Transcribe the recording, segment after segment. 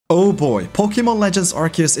Oh boy, Pokemon Legends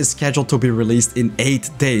Arceus is scheduled to be released in 8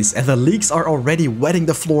 days and the leaks are already wetting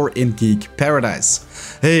the floor in Geek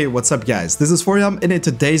Paradise. Hey, what's up guys, this is Foryam and in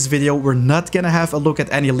today's video we're not gonna have a look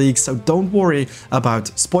at any leaks, so don't worry about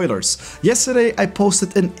spoilers. Yesterday I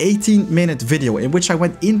posted an 18-minute video in which I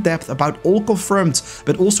went in depth about all confirmed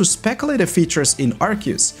but also speculative features in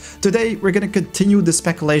Arceus. Today we're gonna continue the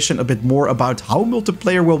speculation a bit more about how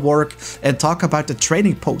multiplayer will work and talk about the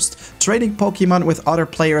trading post, trading Pokemon with other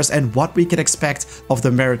players and what we can expect of the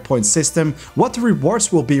merit point system, what the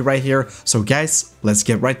rewards will be right here. So guys, let's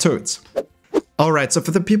get right to it. Alright, so for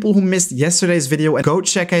the people who missed yesterday's video, go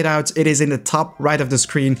check it out. It is in the top right of the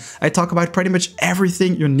screen. I talk about pretty much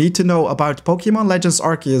everything you need to know about Pokemon Legends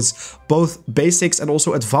Arceus, both basics and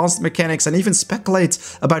also advanced mechanics, and even speculate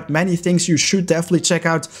about many things you should definitely check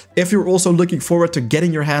out if you're also looking forward to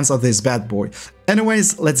getting your hands on this bad boy.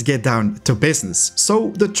 Anyways, let's get down to business. So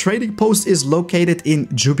the trading post is located in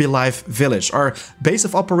Jubilife Village, our base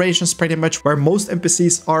of operations pretty much, where most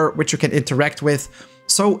NPCs are, which you can interact with.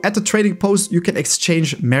 So at the trading post, you can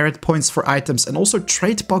exchange merit points for items and also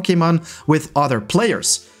trade Pokemon with other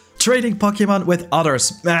players. Trading Pokemon with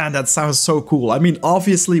others, man, that sounds so cool. I mean,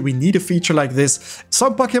 obviously we need a feature like this.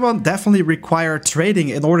 Some Pokemon definitely require trading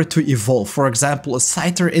in order to evolve. For example, a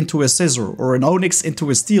Scyther into a Scizor or an Onix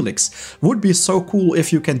into a Steelix. Would be so cool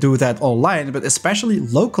if you can do that online, but especially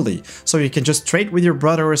locally. So you can just trade with your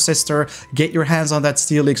brother or sister, get your hands on that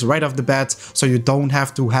Steelix right off the bat, so you don't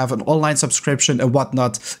have to have an online subscription and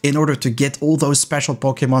whatnot in order to get all those special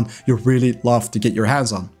Pokemon you really love to get your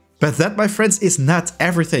hands on. But that, my friends, is not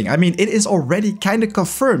everything. I mean, it is already kind of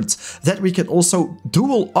confirmed that we can also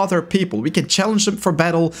duel other people. We can challenge them for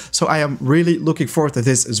battle, so I am really looking forward to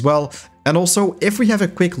this as well. And also, if we have a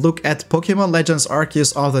quick look at Pokemon Legends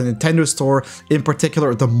Arceus on the Nintendo Store, in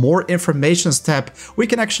particular the More Informations tab, we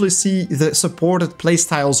can actually see the supported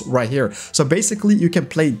playstyles right here. So basically, you can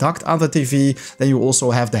play docked on the TV, then you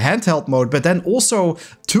also have the handheld mode, but then also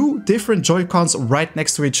two different Joy-Cons right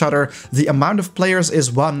next to each other. The amount of players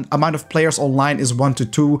is one, amount of players online is 1 to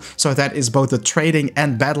 2, so that is both the trading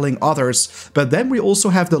and battling others. But then we also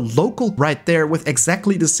have the local right there with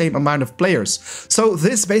exactly the same amount of players. So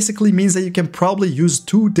this basically means that you can probably use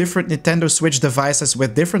two different Nintendo Switch devices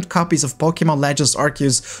with different copies of Pokemon Legends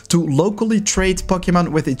Arceus to locally trade Pokemon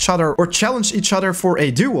with each other or challenge each other for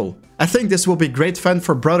a duel. I think this will be great fun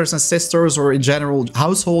for brothers and sisters or in general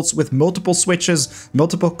households with multiple Switches,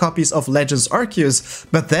 multiple copies of Legends Arceus.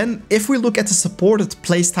 But then if we look at the supported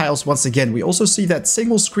playstyles once again, we also see that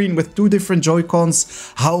single screen with two different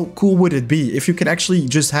Joy-Cons. How cool would it be if you can actually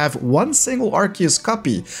just have one single Arceus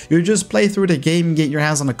copy? You just play through the game, get your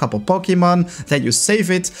hands on a couple Pokemon, then you save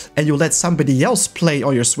it and you let somebody else play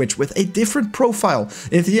on your Switch with a different profile.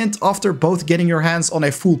 In the end, after both getting your hands on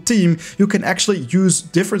a full team, you can actually use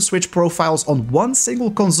different Switch profiles on one single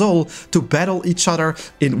console to battle each other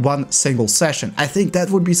in one single session. I think that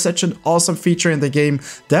would be such an awesome feature in the game.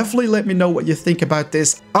 Definitely let me know what you think about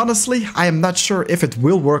this. Honestly, I am not sure if it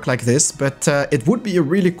will work like this, but it would be a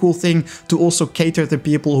really cool thing to also cater to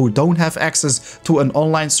people who don't have access to an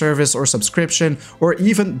online service or subscription or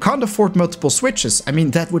even can't afford multiple Switches. I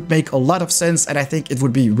mean, that would make a lot of sense and I think it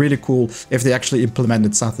would be really cool if they actually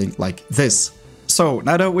implemented something like this. So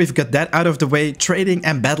now that we've got that out of the way, trading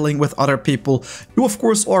and battling with other people, you of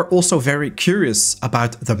course are also very curious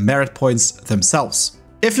about the merit points themselves.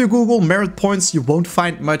 If you Google merit points, you won't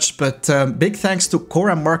find much, but big thanks to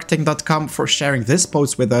coramarketing.com for sharing this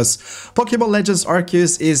post with us. Pokemon Legends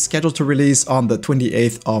Arceus is scheduled to release on the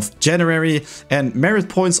 28th of January, and merit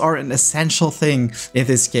points are an essential thing in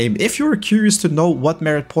this game. If you're curious to know what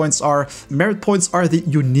merit points are the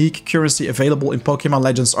unique currency available in Pokemon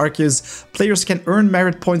Legends Arceus. Players can earn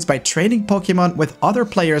merit points by trading Pokemon with other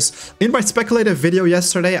players. In my speculative video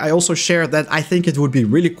yesterday, I also shared that I think it would be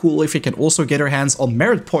really cool if we can also get our hands on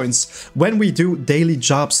merit points when we do daily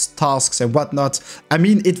jobs, tasks and whatnot. I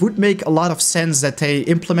mean, it would make a lot of sense that they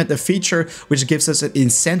implement a feature which gives us an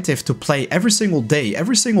incentive to play every single day,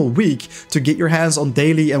 every single week to get your hands on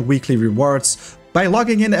daily and weekly rewards. By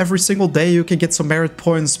logging in every single day, you can get some merit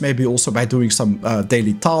points, maybe also by doing some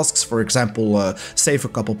daily tasks. For example, save a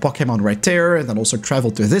couple Pokemon right there and then also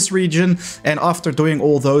travel to this region. And after doing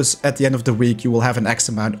all those, at the end of the week, you will have an X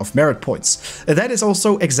amount of merit points. And that is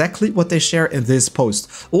also exactly what they share in this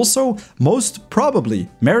post. Also, most probably,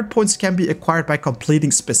 merit points can be acquired by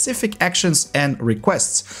completing specific actions and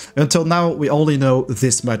requests. Until now, we only know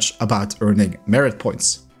this much about earning merit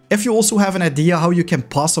points. If you also have an idea how you can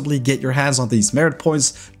possibly get your hands on these merit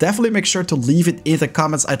points, definitely make sure to leave it in the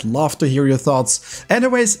comments. I'd love to hear your thoughts.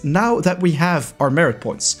 Anyways, now that we have our merit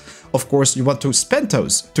points, of course, you want to spend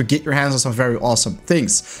those to get your hands on some very awesome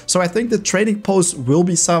things. So I think the trading post will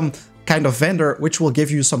be some kind of vendor which will give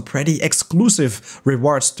you some pretty exclusive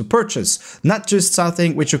rewards to purchase, not just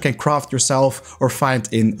something which you can craft yourself or find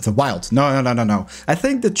in the wild. No. I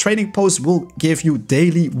think the trading post will give you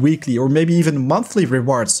daily, weekly, or maybe even monthly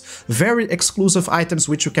rewards, very exclusive items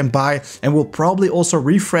which you can buy and will probably also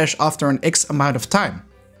refresh after an X amount of time.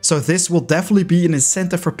 So this will definitely be an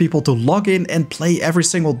incentive for people to log in and play every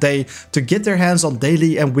single day to get their hands on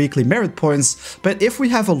daily and weekly merit points. But if we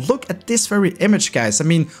have a look at this very image, guys, I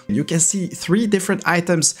mean, you can see 3 different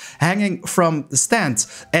items hanging from the stand,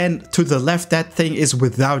 and to the left, that thing is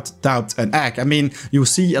without doubt an egg. I mean, you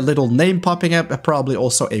see a little name popping up, probably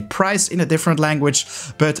also a price in a different language.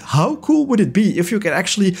 But how cool would it be if you could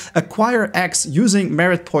actually acquire eggs using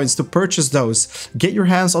merit points to purchase those, get your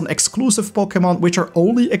hands on exclusive Pokemon which are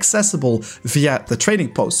only accessible via the trading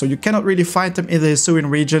post, so you cannot really find them in the Hisuian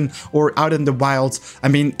region or out in the wild. I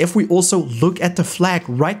mean, if we also look at the flag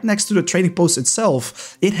right next to the trading post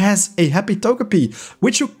itself, it has a Happy Togepi,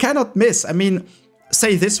 which you cannot miss. I mean,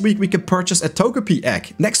 say this week we could purchase a Togepi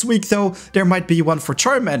egg. Next week though, there might be one for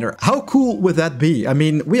Charmander. How cool would that be? I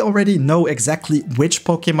mean, we already know exactly which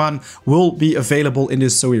Pokemon will be available in the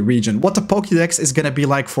Hisui region, what the Pokédex is gonna be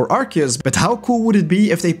like for Arceus, but how cool would it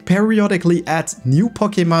be if they periodically add new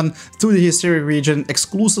Pokemon to the Hisui region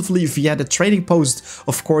exclusively via the trading post?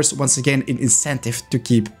 Of course, once again, an incentive to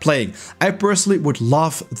keep playing. I personally would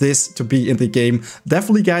love this to be in the game.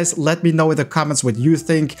 Definitely, guys, let me know in the comments what you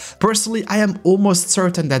think. Personally, I am almost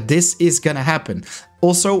certain that this is gonna happen.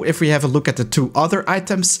 Also, if we have a look at the 2 other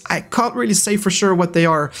items, I can't really say for sure what they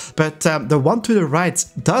are, but the one to the right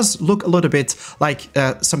does look a little bit like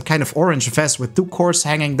some kind of orange vest with 2 cores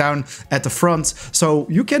hanging down at the front. So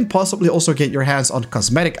you can possibly also get your hands on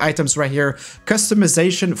cosmetic items right here,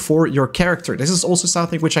 customization for your character. This is also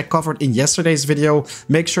something which I covered in yesterday's video.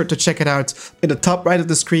 Make sure to check it out in the top right of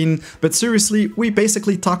the screen. But seriously, we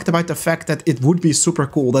basically talked about the fact that it would be super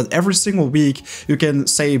cool that every single week you can,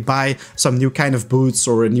 say, buy some new kind of boots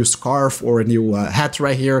or a new scarf or a new hat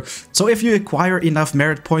right here. So if you acquire enough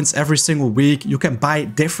merit points every single week, you can buy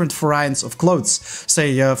different variants of clothes.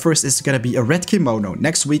 Say first it's gonna be a red kimono,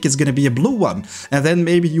 next week it's gonna be a blue one, and then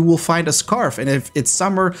maybe you will find a scarf, and if it's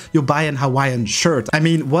summer you buy an Hawaiian shirt. I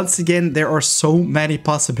mean, once again, there are so many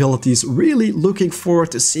possibilities. Really looking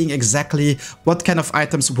forward to seeing exactly what kind of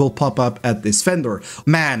items will pop up at this vendor.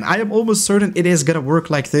 Man, I am almost certain it is gonna work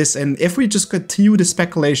like this, and if we just continue the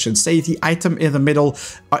speculation, say the item in the middle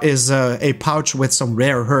is a pouch with some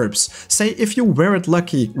rare herbs. Say if you wear it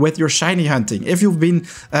lucky with your shiny hunting, if you've been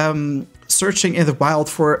searching in the wild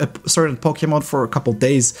for a certain Pokemon for a couple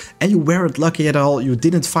days and you weren't lucky at all, you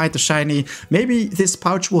didn't find the shiny, maybe this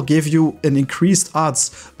pouch will give you an increased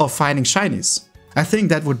odds of finding shinies. I think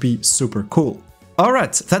that would be super cool.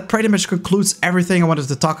 Alright, that pretty much concludes everything I wanted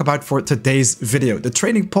to talk about for today's video. The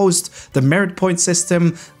trading post, the merit point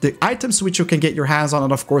system, the items which you can get your hands on,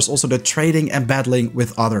 and of course also the trading and battling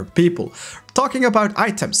with other people. Talking about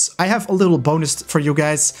items, I have a little bonus for you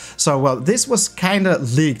guys. So, well, this was kinda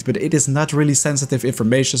leaked, but it is not really sensitive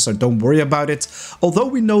information, so don't worry about it. Although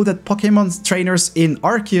we know that Pokemon trainers in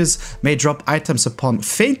Arceus may drop items upon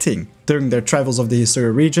fainting during their travels of the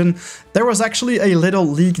Hisui region, there was actually a little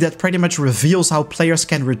leak that pretty much reveals how players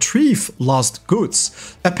can retrieve lost goods.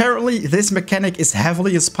 Apparently, this mechanic is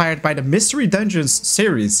heavily inspired by the Mystery Dungeons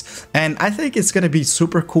series, and I think it's gonna be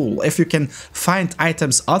super cool if you can find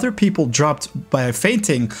items other people dropped by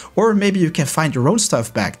fainting, or maybe you can find your own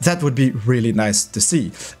stuff back. That would be really nice to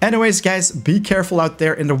see. Anyways, guys, be careful out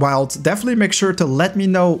there in the wild. Definitely make sure to let me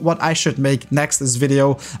know what I should make next this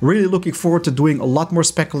video. Really looking forward to doing a lot more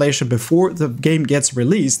speculation before the game gets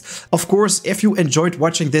released. Of course, if you enjoyed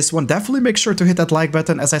watching this one, definitely make sure to hit that like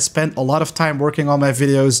button, as I spent a lot of time working on my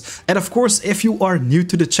videos. And of course, if you are new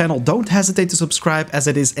to the channel, don't hesitate to subscribe, as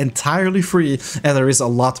it is entirely free and there is a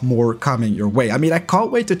lot more coming your way. I mean, I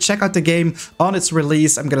can't wait to check out the game on its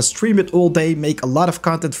release. I'm gonna stream it all day, make a lot of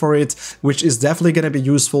content for it, which is definitely gonna be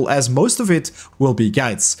useful, as most of it will be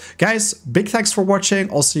guides. Guys, big thanks for watching.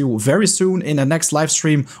 I'll see you very soon in the next live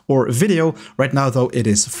stream or video. Right now though, it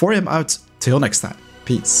is 4 AM out. Till next time.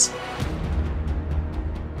 Peace.